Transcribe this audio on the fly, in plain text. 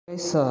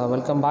Guys,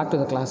 welcome back to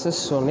the classes.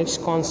 So next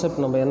concept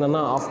நம்ம என்னன்னா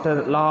after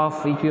law of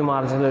equal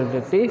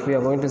marginality we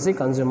are going to see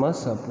consumer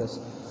surplus.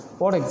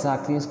 What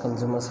exactly is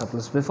consumer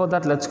surplus? Before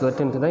that, let's get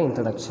into the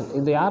introduction.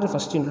 இது யார்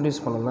first introduce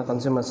பண்ணனா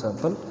consumer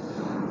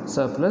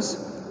surplus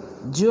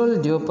Joel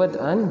Dupont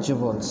and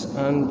Gibbons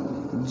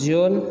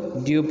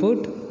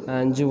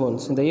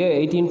in the year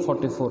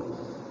 1844.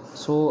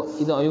 So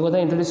இது அவங்க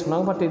தான் introduce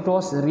பண்ணாங்க, but it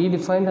was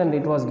redefined and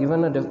it was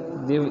given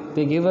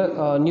they gave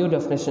a new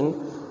definition.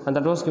 And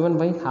that was given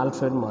by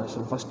Alfred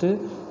Marshall. First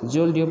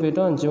Joel Dupont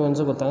and Gibbons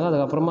கொடுத்தாங்க,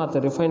 அதுக்கப்புறமா அதை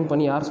refine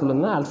பண்ணி யார்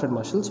சொல்லுன்னா Alfred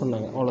marshal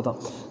சொன்னாங்க, அவ்வளோதான்.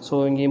 ஸோ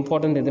இங்கே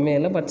இம்பார்ட்டன்ட் எதுவுமே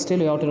இல்லை, but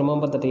still you have to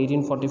remember that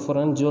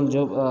 1844 and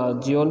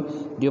Joel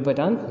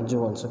Dupont and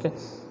Gibbons. Okay,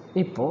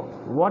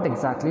 இப்போது what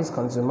exactly is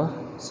consumer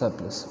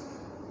surplus?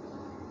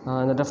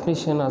 இந்த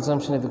டெஃபினிஷன்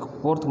அசம்ஷன் இதுக்கு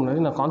போகிறதுக்கு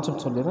முன்னாடி நான்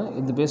கான்செப்ட் சொல்லிடுறேன்,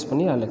 இது பேஸ்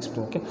பண்ணி அதில்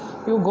explain. Okay,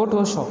 you go to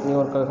a shop, நீ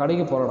ஒரு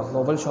கடைக்கு போகிறடா,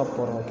 மொபைல் ஷாப்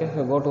போகிறோம். Okay,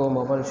 you go to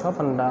mobile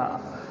shop and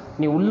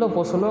நீ உள்ளே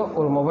போக சொல்ல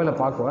ஒரு மொபைலை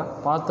பார்க்குவேன்,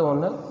 பார்த்த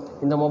உடனே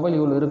இந்த மொபைல்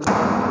இவ்வளோ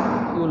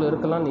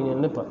இருக்கலாம் நீ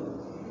நினைப்பேன்.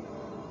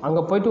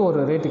 அங்கே போய்ட்டு ஒரு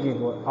ரேட்டு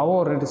கேட்குவேன், அவன்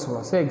ஒரு ரேட்டு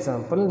சொல்லுவான். சே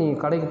எக்ஸாம்பிள், நீ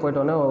கடைக்கு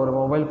போய்ட்டோன்னே ஒரு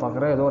மொபைல்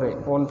பார்க்குற, ஏதோ ஒரு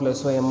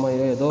OnePlus MI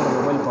ஏதோ ஒரு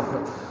மொபைல்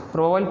பார்க்குறேன்.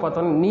 ஒரு மொபைல்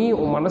பார்த்தோன்னே நீ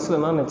உன் மனசில்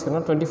என்ன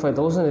நினச்சிக்கிறேன்னா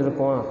 25,000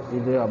 இருக்கும்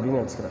இது அப்படின்னு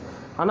நினச்சிக்கிறேன்.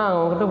 ஆனால்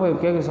அவங்ககிட்ட போய்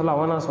கேட்க சொல்ல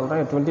அவன் நான்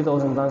சொல்கிறேன்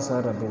 20,000 தான்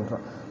சார்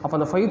அப்படின்றான். அப்போ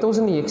அந்த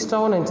 5,000 நீ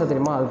எக்ஸ்ட்ராவாக நினச்சா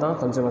தெரியுமா, அதுதான்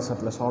கன்சூமர்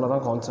சர்ப்ளஸ்.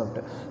 அவ்வளோதான் கான்செப்ட்.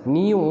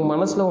 நீ உன்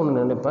மனசில் ஒன்று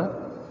நினைப்பேன்,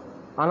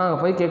 ஆனால் அங்கே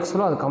போய் கேட்க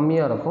சொல்ல அது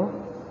கம்மியாக இருக்கும்.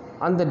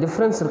 அந்த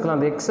டிஃப்ரென்ஸ் இருக்கலாம்,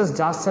 அந்த எக்ஸஸ்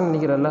ஜாஸ்தியாக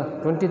நினைக்கிறல்ல,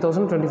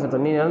 20,000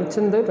 25,000 நீ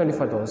நினச்சிருந்து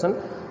 25,000,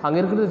 அங்கே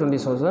இருக்கிறது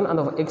 20,000,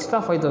 அந்த எக்ஸ்ட்ரா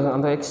 5,000,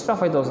 அந்த எக்ஸ்ட்ரா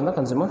 5,000 தான்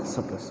கன்சூமர்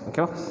சர்ப்ளஸ்.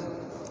 ஓகேவா,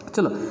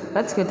 சலோ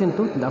let's get in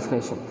to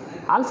definition.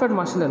 Alfred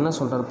marshal என்ன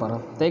சொல்கிறார் பாரு,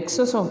 த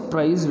excess of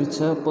price which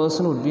a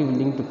person would be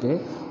willing to pay,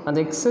 அந்த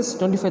எக்ஸஸ்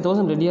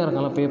 25,000 ரெடியாக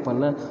இருக்கலாம் பே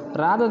பண்ண,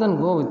 rather then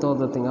go with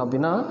the thing.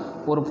 அப்படின்னா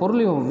ஒரு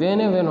பொருள்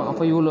வேணும்,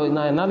 அப்போ இவ்வளோ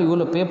நான் என்னால்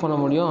இவ்வளோ பே பண்ண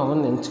முடியும்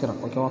அவன்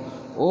நினச்சிக்கிறான். ஓகேவா,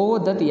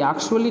 over that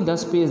actually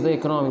does pay is the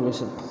economic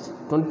measure.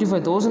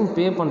 25,000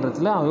 பே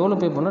பண்ணுறதுல அவன் எவ்வளோ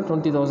பே பண்ணால்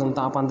 20,000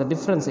 தான். அப்போ அந்த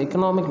difference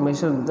economic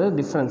measure the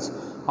difference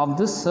of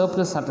this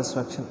surplus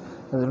satisfaction.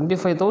 அந்த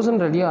 25,000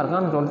 ரெடியாக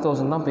இருக்கான், அந்த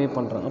 20,000 தான் பே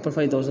பண்ணுறான். அப்போ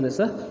 5,000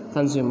 is a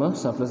consumer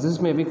surplus. This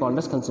may be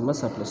called as consumer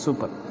surplus.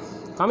 Super.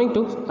 Coming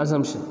to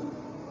assumption.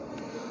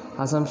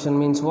 Assumption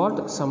means what?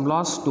 Some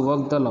laws to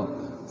work the law.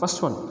 First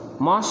one,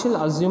 Marshall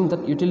assumed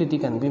that utility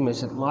can be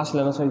measured. Marshall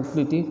என்ன சொல்ல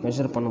utility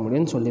measure பண்ண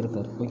முடியும்னு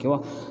சொல்லியிருக்காரு. ஓகேவா.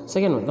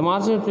 Second one, the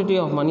marginal utility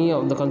of money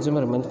of the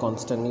consumer remains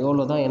constant.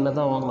 எவ்வளோ தான் என்ன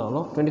தான்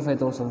வாங்கினாலும்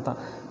 25,000 தான்.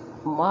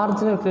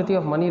 Marginal utility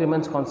of money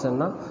remains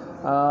கான்ஸ்டன்ட்னா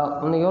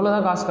உனக்கு எவ்வளோ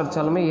தான் காசு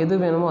கிடச்சாலுமே எது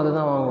வேணுமோ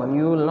அதுதான் வாங்குவான்.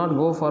 You will not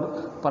go for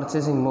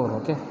purchasing more.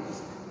 Okay.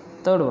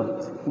 Third one,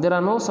 there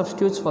are no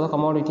substitutes for the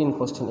commodity in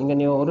question. இங்கே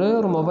நீ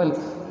ஒரு மொபைல்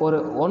ஒரு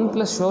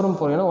OnePlus ஷோரூம்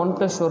போகிறீங்கன்னா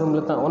OnePlus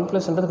ஷோரூமில் தான்,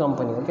 OnePlusன்றது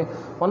கம்பெனி. ஓகே,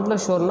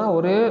 OnePlus ஷோரூம்னா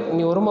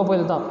நீ ஒரு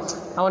மொபைல் தான்,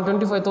 அவன்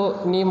 25,000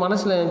 நீ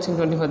மனசில் நினச்சிங்க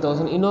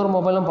 25,000, இன்னொரு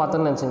மொபைலும்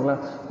பார்த்துன்னு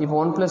நினச்சிங்களேன். இப்போ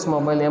OnePlus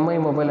மொபைல் MI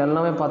மொபைல்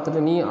எல்லாமே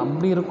பார்த்துட்டு நீ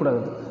அப்படி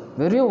இருக்கக்கூடாது.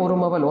 வெறும் ஒரு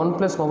மொபைல்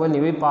OnePlus மொபைல் நீ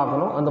போய்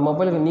பார்க்கணும், அந்த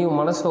மொபைலுக்கு நீ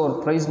மனசில் ஒரு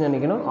ப்ரைஸ்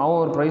நினைக்கணும்,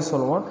 அவன் ஒரு ப்ரைஸ்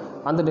சொல்லுவான்,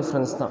 அந்த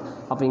டிஃப்ரென்ஸ் தான்.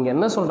 அப்போ இங்கே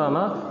என்ன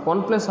சொல்கிறான்னா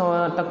OnePlus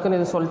அவன் டக்குன்னு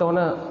இது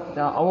சொல்லிட்டவொன்னே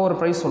அவன் ஒரு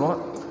ப்ரைஸ்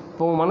சொல்லுவான்.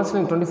 இப்போ மனசில்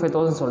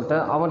 25,000 சொல்லிட்டு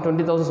அவன்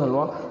 20,000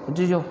 சொல்லுவான்.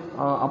 அஜிஜோ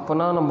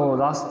அப்போனா நம்ம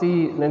ஜாஸ்தி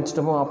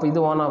நினச்சிட்டோமோ, அப்போ இது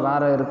வானா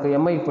வேறு இருக்குது,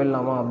 MIக்கு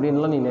போயிடலாமா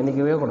அப்படின்லாம் நீ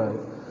நினைக்கவே கூடாது.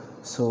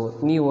 ஸோ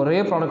நீ ஒரே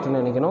ப்ராடக்ட்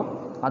நினைக்கணும்,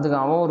 அதுக்கு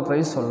அவன் ஒரு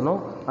ப்ரைஸ் சொல்லணும்,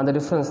 அந்த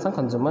டிஃப்ரென்ஸ் தான்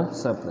கன்சூமர்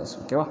சர்ப்ளஸ்.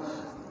 ஓகேவா.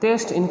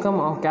 Taste, income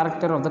of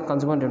character of the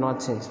consumer to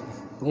not change.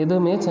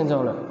 எதுவுமே சேஞ்ச்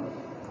ஆகலை,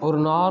 ஒரு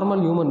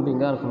நார்மல் ஹியூமன்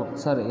பீங்காக இருக்கணும்.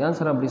 சார் ஏன்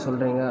சார் அப்படி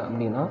சொல்கிறீங்க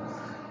அப்படின்னா,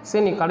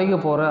 சரி நீ கடைக்கு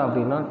போகிற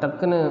அப்படின்னா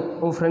டக்குன்னு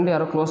உன் ஃப்ரெண்டு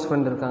யாரோ க்ளோஸ்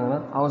ஃப்ரெண்ட் இருக்காங்கன்னா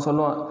அவன்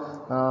சொல்லுவான்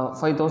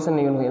 5,000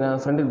 நீ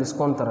என் ஃப்ரெண்டுக்கு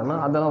டிஸ்கவுண்ட் தரேன்னா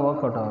அதெல்லாம்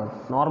ஒர்க் அவுட் ஆகும்.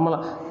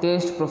 நார்மலாக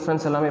டேஸ்ட்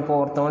ப்ரிஃபரன்ஸ் எல்லாமே இப்போ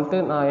ஒருத்தன் வந்துட்டு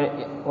நான்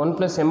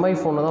OnePlus MI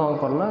ஃபோனு தான் வாங்க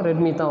போகிறேன்னா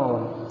ரெட்மி தான்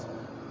வாங்கணும்.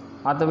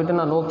 அதை விட்டு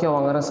நான் நோக்கியா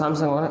வாங்குறேன்,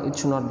 சாம்சங் வாங்குறேன், it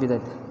should not be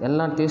that.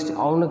 எல்லாம் டேஸ்ட்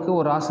அவனுக்கு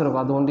ஒரு ஆசை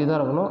இருக்கும், அது ஒண்டி தான்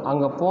இருக்கணும்.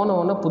 அங்கே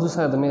போனவொன்னே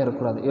புதுசாக எதுவுமே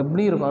இருக்கக்கூடாது,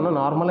 எப்படி இருக்கானோ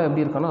நார்மலாக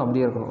எப்படி இருக்கானோ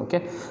அப்படியே இருக்கணும்.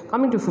 Okay.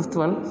 Coming to fifth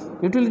one,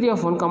 utility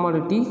of one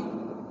commodity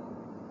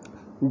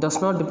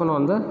does not depend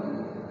on the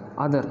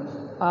other.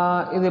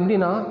 இது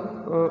எப்படின்னா,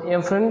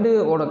 என்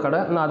ஃப்ரெண்டோட கடை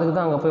நான் அதுக்கு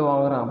தான் அங்கே போய்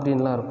வாங்குகிறேன்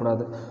அப்படின்லாம்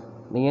இருக்கக்கூடாது.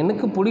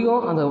 எனக்கு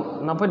பிடிக்கும் அந்த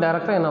நான் போய்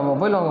டைரெக்டாக நான்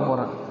மொபைல் வாங்க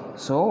போகிறேன்.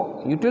 So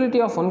utility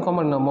of one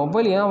commodity, நான்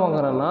மொபைல் ஏன்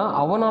வாங்குறேன்னா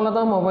அவனால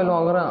தான் மொபைல்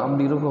வாங்குகிறேன்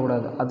அப்படி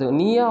இருக்கக்கூடாது. அது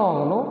நீயா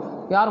வாங்கணும்,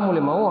 யார்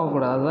மூலியமாகவும்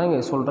வாங்கக்கூடாது. அதுதான்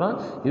இங்கே சொல்கிறேன்.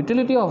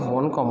 Utility of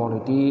one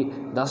commodity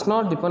does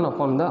not depend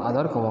upon the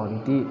other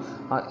commodity.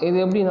 இது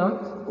எப்படின்னா,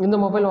 இந்த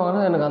மொபைல்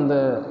வாங்கினா எனக்கு அந்த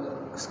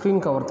ஸ்க்ரீன்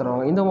கவர்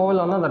தருவாங்க, இந்த மொபைல்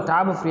வாங்கினா அந்த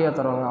டேபு ஃப்ரீயாக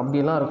தருவாங்க,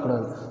 அப்படிலாம்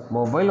இருக்கக்கூடாது.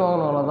 மொபைல்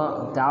வாங்கணும் அவ்வளோதான்,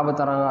 டேபு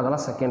தராங்க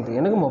அதெல்லாம் செகண்டரி.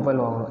 எனக்கு மொபைல்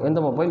வாங்கணும், எந்த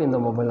மொபைல் இந்த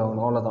மொபைல்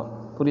வாங்கணும், அவ்வளோதான்.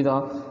 புரியுதா?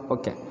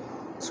 ஓகே.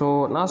 ஸோ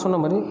நான் சொன்ன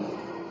மாதிரி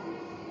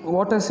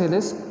வாட் ஐ சேட்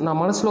இஸ், நான்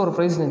மனசில் ஒரு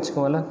ப்ரைஸ்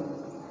நினச்சிக்குவேன்ல,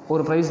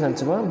 ஒரு ப்ரைஸ்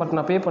நினச்சிக்குவேன், பட்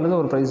நான் பே பண்ணுறது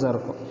ஒரு ப்ரைஸாக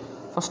இருக்கும்.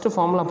 ஃபஸ்ட்டு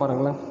ஃபார்முலா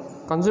பாருங்களேன்.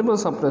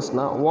 Consumer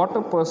சர்ப்ளஸ்னால் what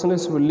a person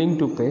is willing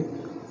to pay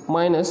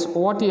minus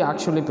what he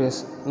actually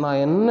base.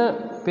 நான் என்ன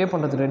பே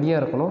பண்ணுறது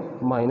ரெடியாக இருக்கணும்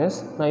மைனஸ்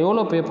நான்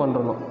எவ்வளோ பே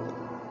பண்ணுறணும்.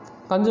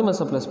 கன்சூமர்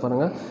சர்ப்ளஸ்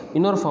பாருங்கள்,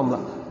 இன்னொரு formula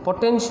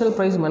potential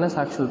price minus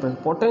actual price.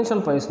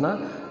 Potential ப்ரைஸ்னால்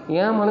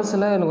என்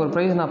மனசில் எனக்கு ஒரு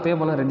ப்ரைஸ் நான் பே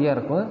பண்ண ரெடியாக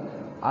இருக்கும்,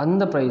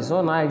 அந்த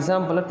ப்ரைஸும் நான்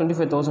எக்ஸாம்பிளில்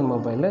 25,000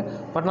 மொபைலு,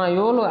 பட் நான்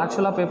எவ்வளோ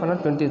ஆக்சுவலாக பே பண்ண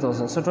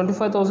 20,000. So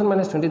 25,000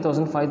 minus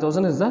 20,000,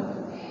 5,000 is the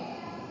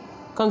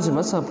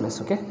consumer surplus.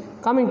 Okay,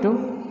 coming to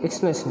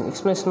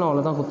explanation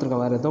அவ்வளோதான்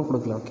கொடுத்துருக்கேன், வேறு எதுவும்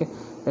கொடுக்கல. Okay,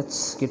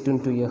 let's get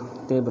in to your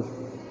table.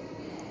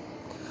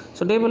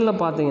 So டேபிளில்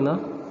பார்த்தீங்கன்னா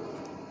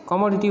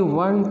commodity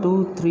 1 2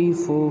 3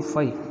 4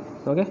 5.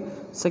 ஓகே,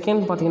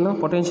 செகண்ட் பார்த்தீங்கன்னா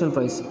potential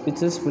price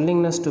which is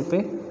willingness to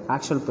pay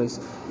actual price.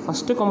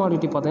 First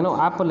commodity பார்த்தீங்கன்னா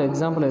apple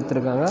example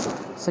எடுத்துருக்காங்க.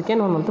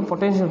 செகண்ட் ஒன் வந்துட்டு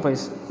பொட்டென்ஷியல்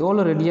ப்ரைஸ்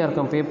எவ்வளோ ரெடியாக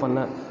இருக்கேன் பே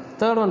பண்ண.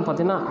 தேர்ட் ஒன்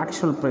பார்த்தீங்கன்னா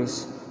ஆக்சுவல் ப்ரைஸ்.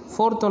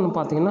 ஃபோர்த் ஒன்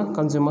பார்த்தீங்கன்னா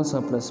கன்சூமர்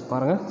சர்ப்ளஸ்.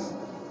 பாருங்கள்,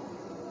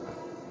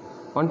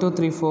 1 2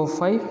 3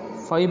 4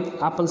 5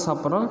 ஆப்பிள்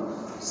சாப்பிட்றோம்.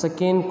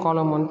 செகண்ட்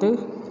காலம் வந்துட்டு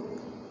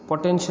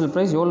பொட்டென்ஷியல்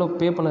ப்ரைஸ் எவ்வளோ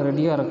பே பண்ண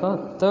ரெடியாக இருக்கா.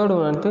 தேர்ட்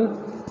ஒன் வந்துட்டு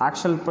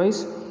ஆக்சுவல்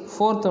ப்ரைஸ்.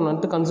 ஃபோர்த் ஒன்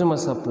வந்துட்டு கன்சூமர்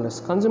சர்ப்ளஸ்.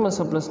 கன்சூமர்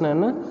சர்ப்ளஸ்னால்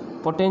என்ன?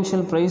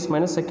 Potential price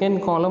minus second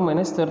column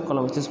minus third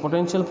காலம் which is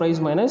potential price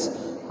minus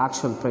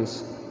actual price.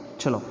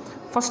 சலோ,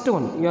 first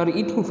one you are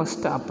eating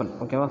first apple.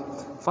 ஓகேவா,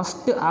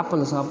 first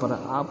apple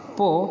சாப்பிட்றேன்.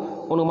 அப்போது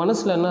உனக்கு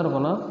மனசில் என்ன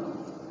இருக்குன்னா,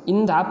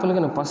 இந்த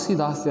ஆப்பிளுக்கு எனக்கு பசி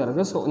ஜாஸ்தியாக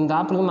இருக்குது, ஸோ இந்த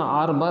ஆப்பிளுக்கு நான்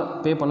 6 ரூபாய்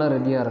பே பண்ண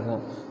ரெடியாக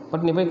இருக்கேன்.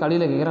 பட் நீ போய்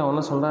கடையில் கேட்குறேன்,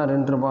 அவன் சொல்கிறான்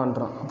 2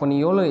 ரூபான்றான். அப்போ நீ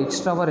எவ்வளோ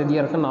எக்ஸ்ட்ராவாக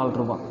ரெடியாக இருக்க? 4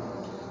 ரூபா.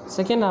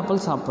 செகண்ட் ஆப்பிள்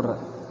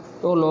சாப்பிட்றேன்,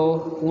 எவ்வளோ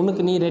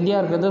உனக்கு நீ ரெடியாக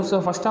இருக்கிறது. ஸோ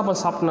ஃபஸ்ட் ஆப்பிள்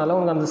சாப்பிட்னால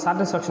உனக்கு அந்த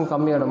சாட்டிஸ்ஃபேக்ஷன்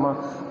கம்மியாகிடுமா?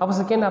 அப்போ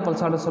செகண்ட் ஆப்பிள்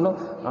சாப்பிட சொல்லும்,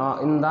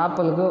 இந்த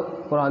ஆப்பிளுக்கு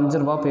ஒரு 5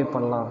 ரூபா பே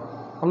பண்ணலாம்.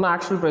 அப்படின்னா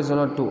ஆக்சுவல் ப்ரைஸ்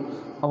எவ்வளோ 2.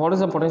 What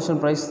is the potential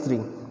price 3.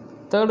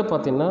 Third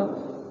பார்த்தீங்கன்னா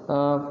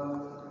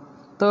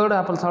தேர்ட்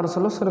ஆப்பிள் சாப்பிட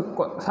சொல்ல சரி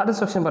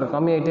சாட்டிஸ்ஃபேக்ஷன் பாரு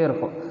கம்மியாகிட்டே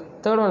இருக்கும்.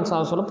 தேர்ட் ஒன்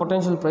சாப்பிட சொல்ல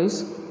பொட்டென்ஷியல் ப்ரைஸ்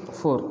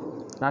 4.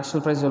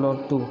 ஆக்சுவல் ப்ரைஸ் எவ்வளோ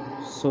 2.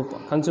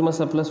 Super, consumer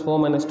surplus 4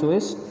 minus 2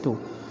 is 2.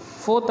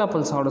 Fourth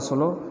apple சாப்பிட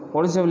சொல்லும்,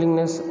 வாட் இஸ் த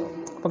வில்லிங்னஸ்.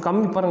 இப்போ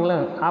கம்மி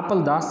பாருங்களேன்,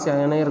 ஆப்பிள்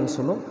ஜாஸ்தியாக என்ன இருக்குது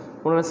சொல்லும்,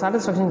 உன்னோட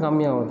சாட்டிஸ்ஃபேக்ஷன்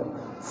கம்மியாகுது.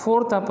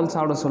 ஃபோர்த் ஆப்பிள்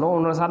சாப்பிட சொல்லும்,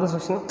 உன்னோட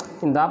சாட்டிஸ்ஃபேக்ஷன்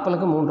இந்த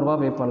ஆப்பிளுக்கு 3 ரூபா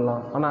பே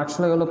பண்ணலாம், ஆனால்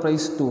ஆக்சுவலாக எவ்வளோ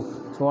price 2.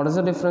 So what is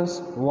the difference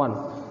 1.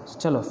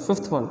 சலோ,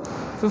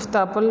 fifth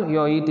apple you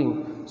are eating.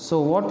 So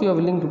what you are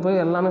willing to pay,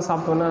 எல்லாமே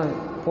சாப்பிட்டோன்னா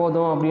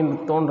போதும் அப்படின்னு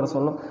தோன்ற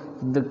சொல்லும்.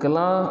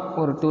 இதுக்கெல்லாம்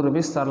ஒரு 2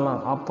 rupees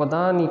தரலாம், அப்போ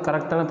தான் நீ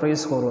கரெக்டான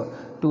ப்ரைஸ்க்கு வருவேன்.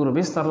 2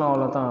 rupees தரலாம்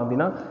அவ்வளோதான்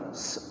அப்படின்னா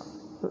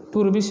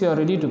 2 rupees you are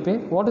ready to pay.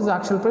 What is the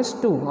actual price?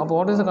 2. அப்போ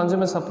what is the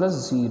consumer surplus?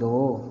 0.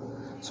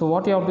 So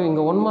what you have to,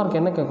 இங்கே 1 mark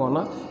என்ன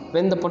கேட்கணும்னா,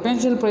 when the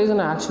potential price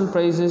and actual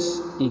price is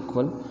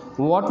equal,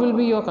 what will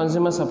be your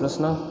consumer surplus?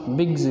 Na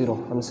big 0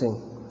 I'm saying.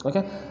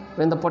 Okay,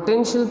 when the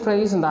potential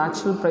price and the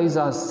actual price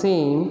are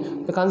same,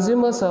 the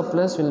consumer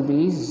surplus will be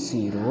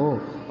 0.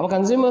 அப்போ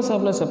consumer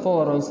surplus எப்போ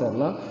வரும்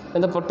சார்னா,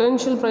 when the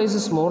potential price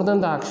is more than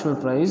the actual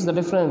price, the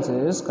difference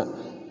is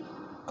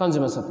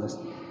consumer surplus.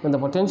 When the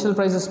potential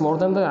price is more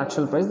than the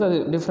actual price, the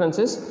difference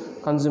is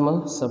consumer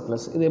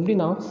surplus. இது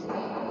எப்படின்னா,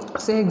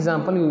 say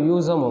example you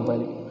use a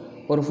mobile,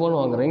 ஒரு phone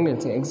வாங்குறீங்கன்னு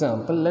வச்சு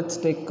example, let's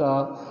take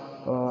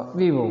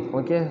Vivo.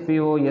 Okay,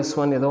 Vivo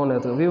S1 ஏதோ ஒன்று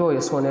எடுத்துக்கேன், Vivo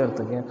S1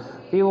 எடுத்துக்கேன்.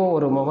 Vivo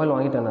ஒரு mobile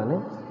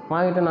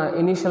வாங்கிட்டு நான்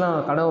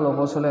இனிஷியலாக கடவுளை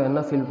போக சொல்ல என்ன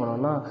ஃபீல்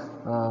பண்ணோன்னா,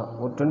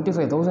 ஒரு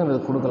 25,000 இது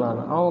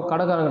கொடுக்கலான்னு. அவன்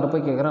கடைக்காரங்கிட்ட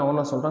போய் கேட்குறான், அவன்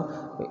நான் சொல்கிறான்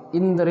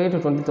இந்த ரேட்டு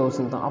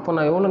 20,000 தான். அப்போ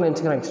நான் எவ்வளோ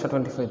நினச்சிக்கிறேன், எக்ஸ்ட்ரா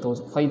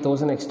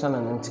 5,000 எக்ஸ்ட்ரா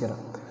நான்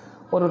நினச்சிக்கிறேன்.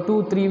 ஒரு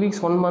 2-3 weeks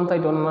 1 month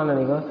ஆகிட்டு ஒன்றா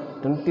நினைக்கிறேன்,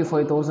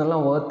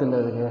 25,000லாம் ஒர்த் இல்லை,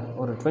 இதுக்கு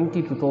ஒரு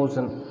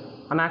 22,000.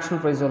 ஆனால்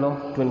ஆக்சுவல் ப்ரைஸ் எவ்வளோ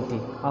 20.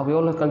 அப்போ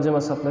எவ்வளோ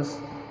கன்சூமர் சர்ப்ளஸ்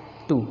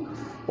 2.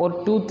 ஒரு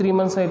 2-3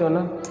 months ஆகிட்டு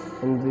வேணா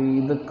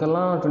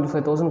இதுக்கெல்லாம்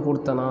 25,000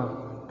 கொடுத்தனா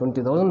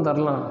 20,000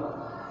 தரலாம்.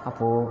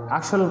 அப்போது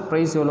ஆக்சுவல்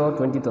ப்ரைஸ் எவ்வளோ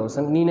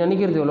 20,000, நீ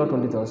நினைக்கிறது எவ்வளோ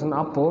 20,000.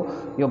 அப்போது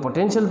your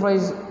potential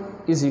price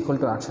is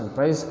equal to actual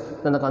price,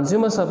 then the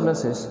consumer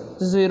surplus is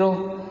 0.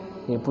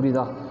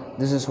 புரியுதா?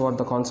 This is what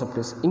the concept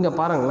is. இங்கே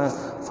பாருங்களேன்,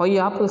 5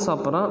 ஆப்பிள்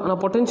சாப்பிட்றான், ஆனால்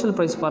பொட்டென்ஷியல்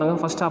ப்ரைஸ்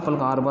பாருங்கள், ஃபஸ்ட்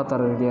ஆப்பிளுக்கு 6 ரூபா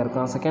தர ரெடியாக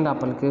இருக்கான், செகண்ட்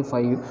ஆப்பிளுக்கு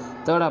 5,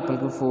 தேர்ட்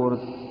ஆப்பிளுக்கு 4,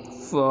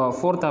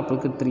 ஃபோர்த்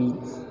ஆப்பிளுக்கு 3,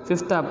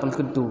 ஃபிஃப்த்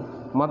ஆப்பிளுக்கு 2.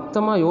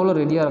 மொத்தமாக எவ்வளோ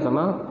ரெடியாக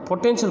இருக்கான்னா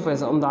பொட்டென்ஷியல்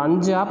ப்ரைஸ் அந்த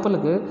 5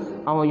 ஆப்பிளுக்கு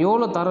அவன்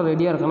எவ்வளோ தர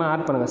ரெடியாக இருக்கான்னா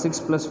ஆட் பண்ணுங்கள்.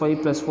 6 + 5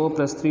 + 4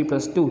 + 3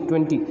 + 2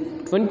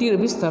 20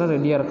 rupees தர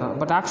ரெடியாக இருக்கான்.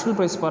 பட் ஆக்சுவல்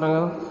ப்ரைஸ்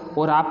பாருங்கள்,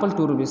 ஒரு ஆப்பிள்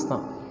 2 rupees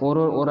தான்.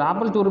 ஒரு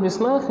ஆப்பிள் 2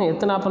 rupeesனால்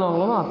எத்தனை ஆப்பிள்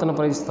வாங்கலாமோ அத்தனை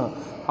ப்ரைஸ் தான்.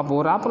 அப்போ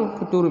ஒரு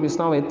ஆப்பிளுக்கு 2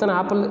 rupeesனால் அவன் எத்தனை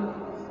apple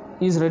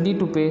is ready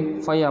to pay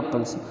 5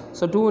 apples.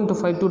 So 2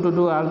 × 5 2 ×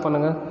 2 add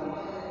பண்ணுங்கள்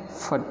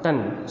 10.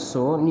 ஸோ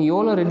நீ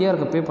எவ்வளோ ரெடியாக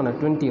இருக்க பே பண்ண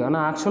 20,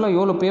 ஆனால் ஆக்சுவலாக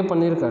எவ்வளோ பே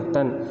பண்ணியிருக்க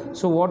 10.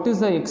 So what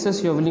is the excess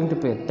you are willing to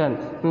pay 10.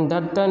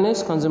 That 10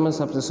 is consumer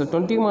surplus. So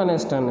 20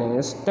 - 10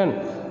 is 10.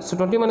 So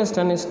 20 -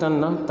 10 is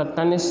 10 that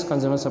 10 is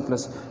consumer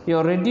surplus. You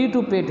are ready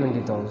to pay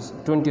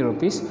 20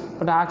 rupees,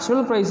 but the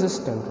actual price is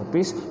 10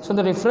 rupees. So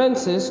the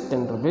difference is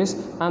 10 rupees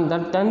and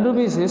that 10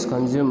 rupees is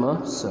consumer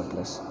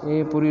surplus.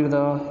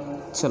 புரியுதா?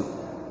 சல்.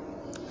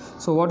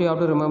 So what you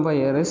have to remember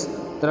here is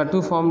there are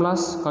 2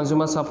 formulas.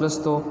 Consumer surplus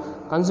though,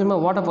 consumer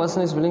what a person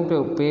is willing to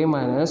pay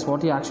minus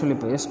what he actually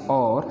pays,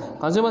 or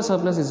consumer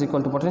surplus is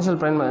equal to potential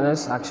price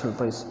minus actual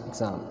price.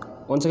 Example.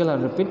 Once again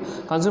I'll repeat,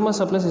 consumer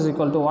surplus is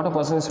equal to what a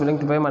person is willing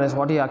to pay minus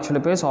what he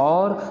actually pays,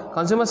 or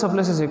consumer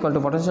surplus is equal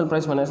to potential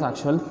price minus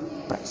actual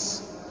price.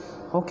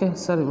 Okay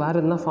sir வேறு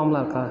எதுனா formula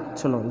இருக்கா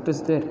சொல்லுவோம். It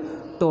is there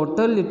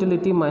total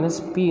utility minus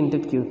B into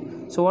Q.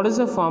 So what is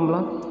the formula?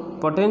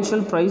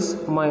 Potential price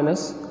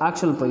minus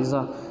actual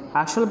ப்ரைஸா?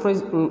 Actual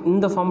price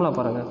இந்த formula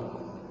பாருங்கள்.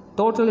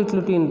 Total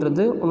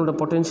யூட்டிலிட்டின்றது உன்னோட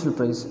potential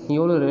price, நீ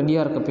எவ்வளோ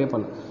ரெடியாக இருக்க பே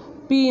பண்ண.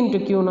 பி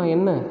இன்ட்டு கியூனா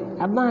என்ன?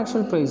 அதுதான்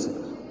ஆக்சுவல் ப்ரைஸ்.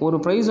 ஒரு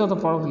ப்ரைஸ் ஆஃப் த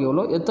ப்ராடக்ட்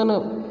எவ்வளோ, எத்தனை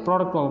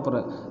ப்ராடக்ட் வாங்க போகிற.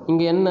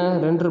 இங்கே என்ன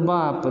 ₹2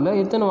 ஆப்பிள்,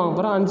 எத்தனை வாங்க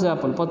போகிற? 5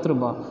 ஆப்பிள்,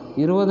 ₹10,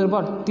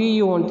 ₹20.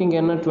 டியூ வந்துட்டு இங்கே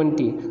என்ன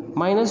 20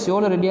 மைனஸ்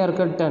எவ்வளோ ரெடியாக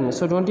இருக்க 10.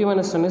 So 20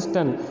 minus 10 is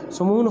 10.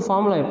 So 3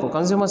 formula. இப்போ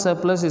consumer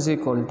surplus is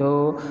equal to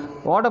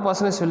what a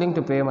person is willing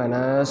to pay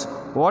minus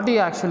what he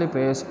actually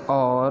pays,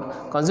 or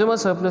consumer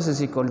surplus is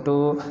equal to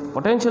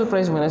potential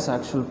price minus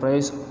actual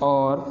price,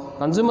 or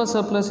consumer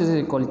surplus is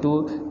equal to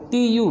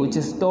TU, which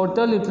is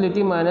total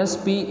utility minus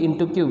P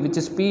into Q, which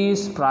is P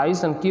is price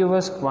and Q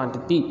is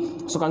quantity.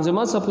 So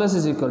consumer surplus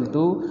is equal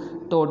to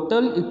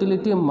total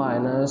utility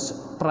minus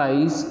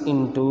price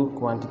into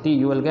quantity.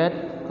 You will get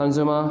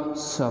consumer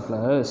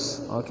surplus.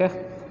 Okay,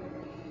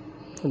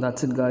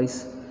 that's it guys.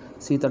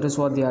 See, that is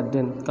what they are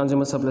done.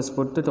 Consumer surplus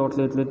put the total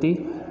utility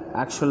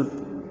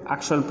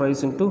actual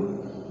price into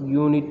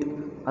unit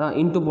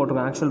into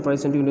போட்டுருக்கோம். actual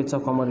price into units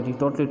of commodity.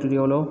 total utility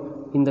எவ்வளோ?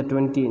 இந்த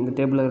 20, இந்த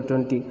டேபிளில்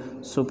 20.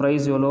 So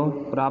price எவ்வளோ?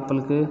 ஒரு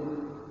ஆப்பிளுக்கு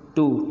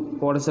 2.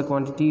 What is the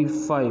quantity?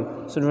 5.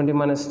 So 20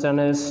 minus 10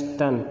 is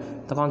 10.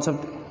 The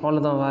concept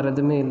அவ்வளோதான், வேறு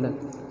எதுவுமே இல்லை.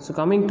 So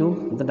coming to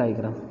the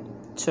diagram.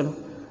 சலோ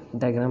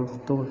diagram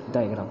to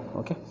diagram.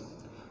 Okay,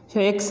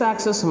 here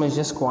x-axis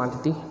measures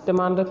quantity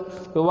demanded,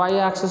 your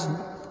y-axis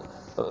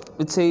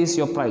it says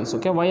your price.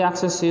 Okay,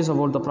 y-axis says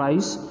about the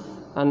price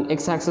and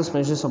x-axis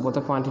measures about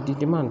the quantity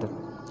demanded.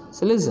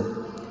 So listen,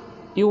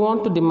 you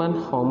want to demand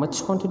how much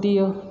quantity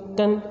here?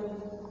 10.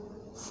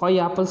 5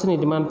 apples நீ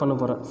demand பண்ண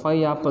போகிற.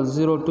 5 apples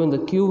 0 to இந்த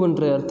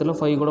க்யூன்ற இடத்துல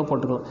 5 கூட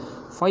போட்டுக்கலாம்.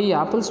 5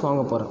 apples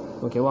வாங்க போகிறேன்.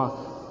 ஓகேவா?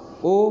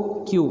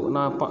 OQ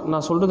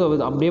நான்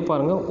சொல்கிறது அப்படியே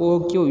பாருங்கள்.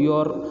 OQ you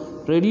are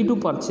ready to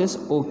purchase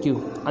OQ.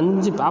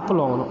 5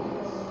 apple வாங்கணும்.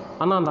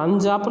 ஆனால் அந்த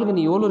 5 ஆப்பிளுக்கு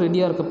நீ எவ்வளோ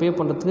ரெடியாக இருக்க பே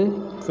பண்ணுறதுக்கு?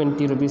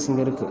 20 rupees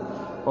இங்கே இருக்குது.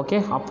 ஓகே,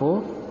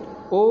 அப்போது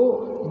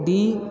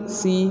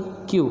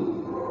ODCQ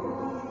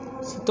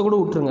சித்த கூட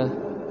விட்டுருங்க.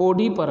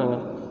 OD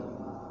பாருங்கள்.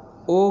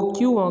 OQ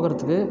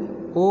வாங்குறதுக்கு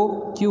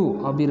OQ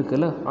அப்படி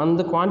இருக்குல்ல, அந்த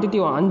குவான்டிட்டி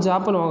 5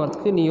 ஆப்பிள்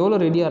வாங்குறதுக்கு நீ எவ்வளோ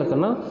ரெடியாக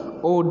இருக்குன்னா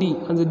OD.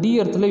 அந்த D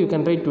இடத்துல you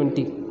can write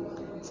 20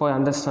 for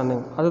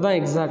understanding. அதுதான்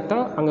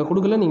எக்ஸாக்டாக அங்கே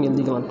கொடுக்கல, நீங்கள்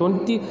எழுதிக்கலாம்.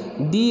 20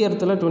 D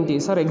இடத்துல 20.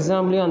 சார்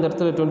எக்ஸாம்லேயே அந்த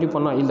இடத்துல 20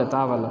 பண்ணால் இல்லை,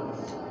 தேவையில்ல.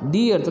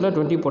 D இடத்துல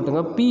 20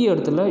 போட்டுங்க. P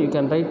இடத்துல யூ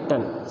கேன் ரைட்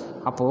 10.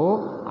 அப்போது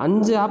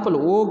 5 ஆப்பிள்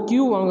OQ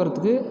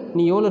வாங்குறதுக்கு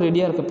நீ எவ்வளோ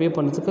ரெடியாக இருக்க பே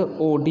பண்ணுறதுக்கு?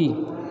 OD.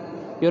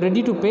 You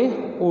ready to pay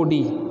OD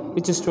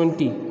which is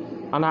 20.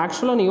 ஆனால்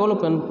ஆக்சுவலாக நீ எவ்வளோ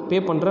பே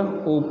பண்ணுற?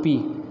 OP.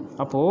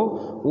 அப்போது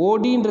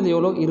ODன்றது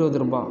எவ்வளோ?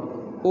 ₹20.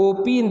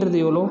 OPன்றது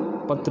எவ்வளோ?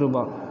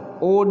 ₹10.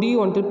 OD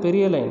வந்துட்டு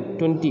பெரிய லைன்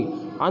 20.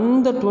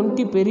 அந்த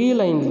 20 பெரிய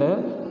லைனில்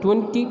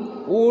 20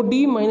 OD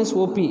மைனஸ்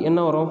OP என்ன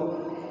வரும்?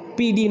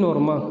 PDன்னு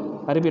வருமா?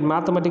 ரிப்பீட்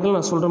மேத்தமெட்டிக்கல்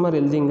நான் சொல்கிற மாதிரி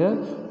எழுதிங்க.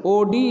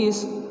 OD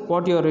is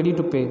what you are ready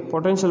to pay,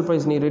 potential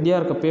price நீ ரெடியாக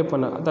இருக்க பே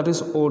பண்ண, தட்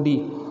இஸ் OD.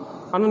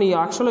 ஆனால் நீ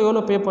ஆக்சுவலாக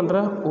எவ்வளோ பே பண்ணுற?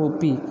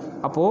 OP.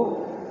 அப்போது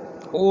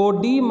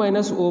OD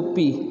minus OP,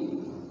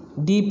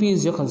 DP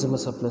is your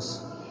consumer surplus.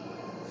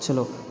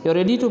 चलो, you are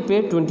ready to pay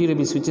 20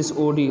 rupees which is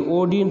OD.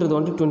 OD என்றது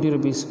வந்து 20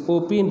 rupees,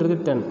 OP என்றது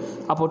 10.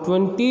 அப்போ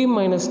 20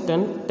 minus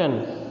 10, 10.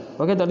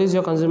 Okay, that is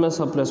your consumer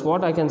surplus.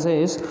 What I can say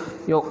is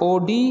your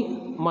OD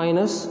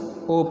minus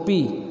OP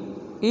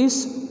is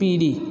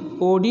PD.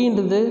 OD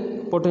என்றது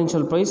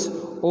potential price,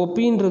 OP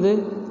என்றது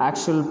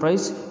actual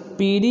price,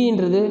 PD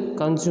என்றது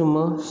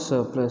consumer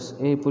surplus.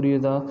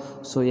 புரியுதா?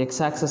 So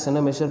X access என்ன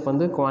measure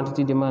பண்ணுது?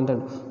 Quantity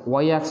demanded.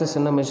 Y access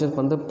என்ன measure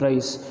பண்ணுது?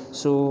 Price.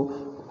 So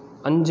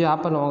 5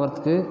 apple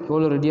வாங்குறதுக்கு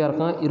எவ்வளோ ரெடியாக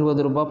இருக்கான்?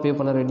 ₹20 பே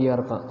பண்ண ரெடியாக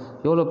இருக்கான்.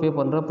 எவ்வளோ பே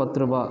பண்ணுற?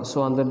 ₹10. ஸோ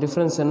அந்த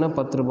டிஃப்ரென்ஸ் என்ன?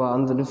 ₹10.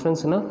 அந்த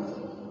டிஃப்ரென்ஸ் என்ன?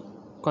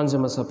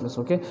 Consumer surplus.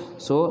 Okay,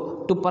 so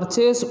to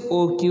purchase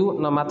OQ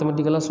நான்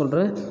மேத்தமெட்டிக்கலாக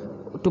சொல்கிறேன்.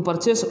 To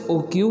purchase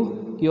OQ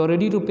you are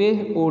ready to pay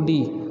OD,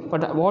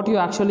 but what you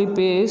actually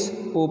pay is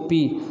OP.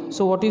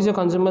 So what is your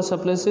consumer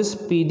surplus is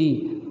PD.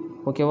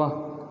 Okay va,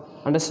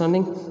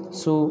 understanding?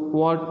 So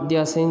what they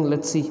are saying,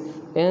 let's see.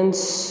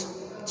 Hence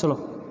chalo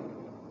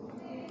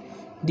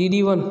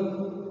DD1.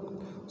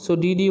 So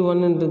DD1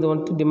 into the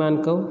one demand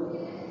curve,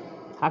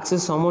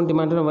 axis amount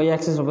demanded and y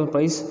axis of the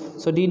price.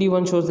 So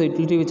DD1 shows the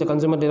utility which a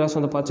consumer derives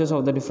from the purchase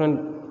of the different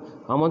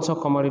amounts of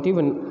commodity.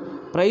 When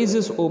price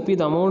is OP,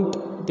 the amount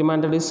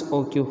demanded is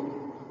OQ.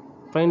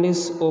 Price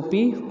is OP,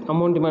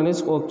 amount demanded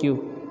is OQ.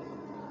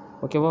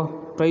 Okay va,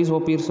 price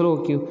OP is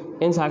OQ.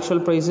 Hence actual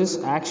price is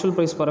actual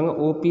price paranga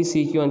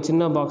OPCQ and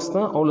chinna box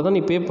da avlodha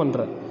nee pay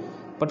pandra,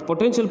 but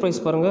potential price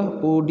paranga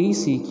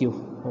ODCQ.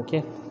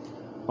 Okay,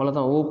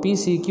 avlodha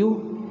OPCQ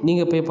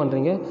நீங்கள் பே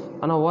பண்ணுறீங்க.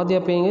 ஆனால் what they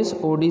are paying is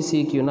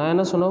ODCQ. நான்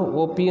என்ன சொன்னேன்?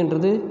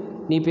 ஓபின்றது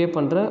நீ பே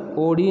பண்ணுற,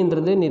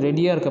 ஓடின்றது நீ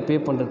ரெடியாக இருக்க பே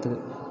பண்ணுறதுக்கு.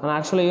 ஆனால்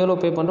ஆக்சுவலாக எவ்வளோ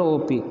பே பண்ணுற?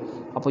 OP.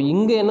 அப்போ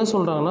இங்கே என்ன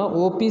சொல்கிறாங்கன்னா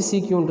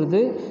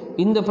OPCQன்றது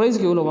இந்த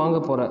ப்ரைஸ்க்கு எவ்வளோ வாங்க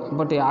போகிற,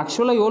 பட்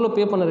ஆக்சுவலாக எவ்வளோ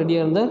பே பண்ண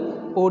ரெடியாக இருந்தால்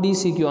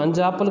ஓடிசிக்யூ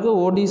 5 ஆப்பிளுக்கு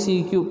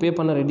ஓடிசிக்யூ பே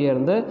பண்ண ரெடியாக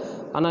இருந்து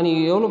ஆனால் நீ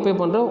எவ்வளோ பே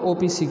பண்ணுற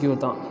ஓபிசிக்யூ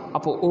தான்.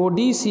 அப்போது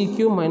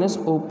ஓடிசிக்யூ minus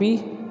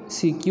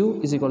ஓபிசிக்யூ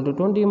is equal to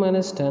 20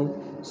 minus 10.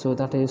 So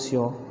that is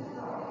your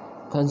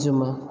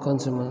consumer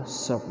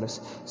surplus.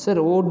 Sir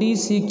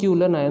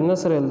ஓடிசிக்யூவில் நான் என்ன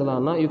சார்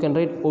எழுதலாம்னா யூ கேன்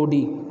ரைட்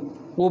ஓடி,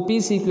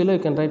 ஓபிசிக்யூவில்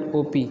you can write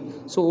OP.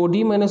 So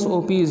ஓடி minus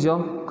OP is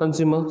your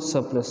consumer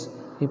surplus.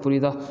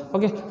 புரியுதா?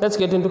 Okay, let's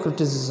get into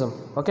criticism.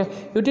 Okay,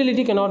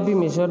 utility cannot be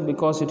measured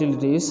because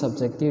utility is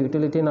subjective.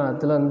 Utility நான்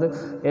அதில் வந்து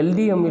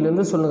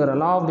எல்டிஎம்இலேருந்து சொல்லுங்கிற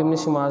law of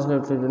diminishing marginal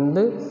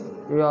யூட்டிலிட்டிலேருந்து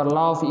your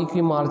law of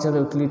equi marginal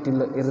utility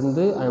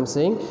இருந்து I am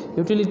saying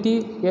utility,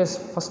 yes,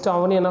 first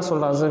அவனே என்ன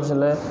சொல்கிறான்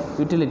அசம்ஷனில்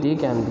utility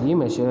can be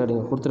measured.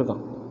 இங்கே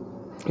கொடுத்துருக்கான்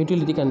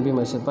utility can be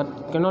measured but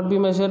cannot be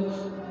measured.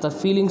 The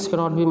feelings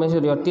cannot be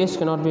measured, your taste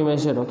cannot be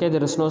measured. Okay,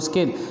 there is no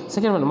scale.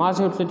 Second one,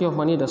 marginal utility of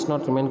money does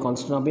not remain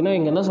constant. அப்படின்னா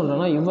இங்கே என்ன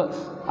சொல்கிறேன்னா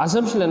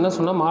assumption என்ன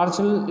சொன்னால்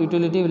marginal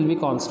utility will be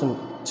constant.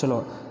 சலோ,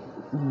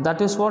 that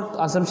is what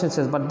assumption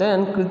says. But then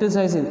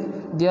criticizing,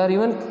 they are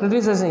even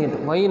criticizing it.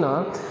 Why-னா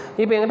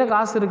இப்போ என்கிட்ட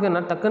காசு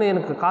இருக்குன்னா டக்குன்னு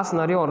எனக்கு காசு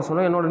நிறைய வரும்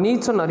சொல்லுவோம், என்னோடய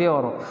நீட்ஸும் நிறைய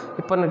வரும்.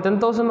 இப்போ நான்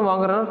 10,000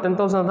 வாங்குறேன்னா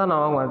 10,000 தான்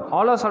நான் வாங்குவேன்.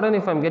 All of sudden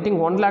if I'm getting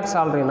 1 lakh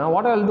salary-னா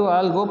what I will do,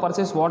 I will go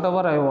purchase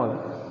whatever I want.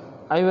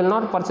 I will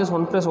not purchase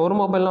one place. ஒரு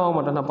மொபைல்லாம் வாங்க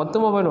மாட்டேன், நான்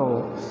 10 மொபைல்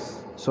வாங்குவேன்.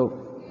 So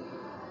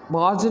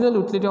marginal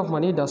utility of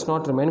money does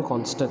not remain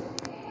constant.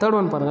 Third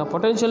one பாருங்கள்,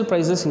 potential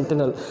prices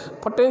internal.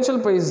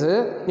 Potential price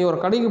நீ ஒரு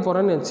கடைக்கு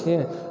போகிறேன்னு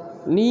வச்சுக்கேன்,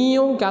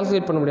 நீயும்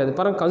கால்குலேட் பண்ண முடியாது.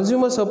 பாருங்கள்,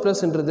 கன்சூமர்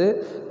சர்ப்ளஸ்ன்றது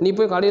நீ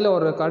போய் கடையில்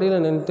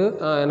நின்றுட்டு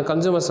எனக்கு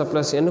கன்சூமர்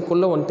சர்ப்ளஸ்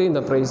எனக்குள்ளே வந்துட்டு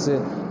இந்த ப்ரைஸு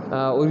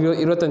ஒரு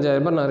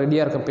 25,000 நான்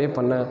ரெடியாக இருக்கேன் பே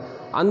பண்ணேன்,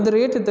 அந்த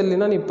ரேட்டு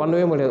தெரியலனா நீ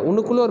பண்ணவே முடியாது.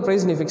 உனக்குள்ளே ஒரு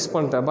ப்ரைஸ் நீ ஃபிக்ஸ்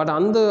பண்ணிட்ட, பட்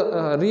அந்த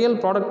ரியல்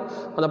ப்ராடக்ட்,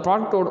 அந்த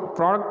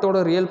ப்ராடக்ட்டோட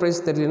ரியல் ப்ரைஸ்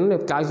தெரியலன்னு நீ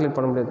கால்குலேட்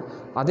பண்ண முடியாது.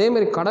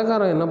 அதேமாதிரி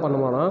கடைக்காரன் என்ன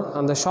பண்ணுவான்னா,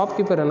 அந்த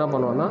ஷாப்கீப்பர் என்ன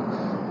பண்ணுவான்னா,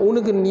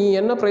 உனக்கு நீ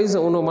என்ன ப்ரைஸ்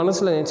உனக்கு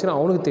மனசில் நினச்சினா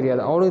அவனுக்கு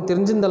தெரியாது, அவனுக்கு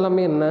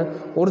தெரிஞ்சதெல்லாமே என்ன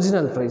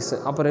ஒரிஜினல் ப்ரைஸு.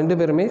 அப்போ ரெண்டு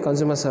பேருமே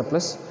கன்சூமர்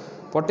சர்ப்ளஸ்.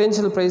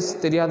 பொட்டென்ஷியல் ப்ரைஸ்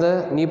தெரியாத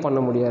நீ பண்ண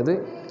முடியாது,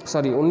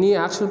 நீ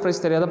ஆக்சுவல்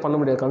ப்ரைஸ் தெரியாத பண்ண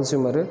முடியாது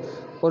கன்சூமரு.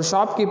 ஒரு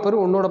ஷாப்கீப்பர்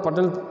உன்னோட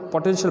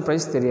பொட்டென்ஷியல்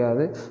ப்ரைஸ்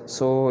தெரியாது.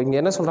 ஸோ இங்கே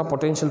என்ன சொல்கிறா,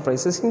 potential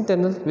prices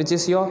internal which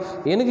is யோ,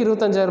 எனக்கு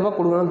 25,000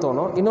 கொடுக்கணும்னு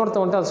தோணும், இன்னொருத்த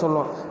வந்துட்டு அதை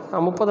சொல்லுவான்,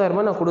 நான்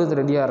 30,000 நான் கொடுக்குறது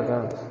ரெடியாக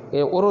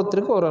இருக்கேன்.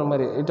 ஒருத்தருக்கு ஒரு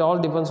மாதிரி, it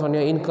all depends on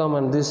your income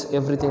and this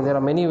everything, there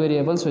are many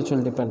variables which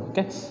will depend.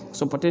 Okay,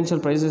 so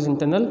potential prices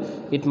internal,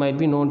 it might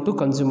be known to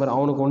consumer.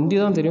 அவனுக்கு ஒண்டி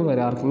தான் தெரியும்,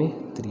 வேறு யாருக்குமே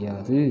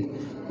தெரியாது.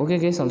 Okay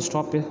guys, I'll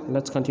stop here.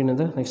 Let's continue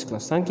the next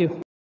class. Thank you.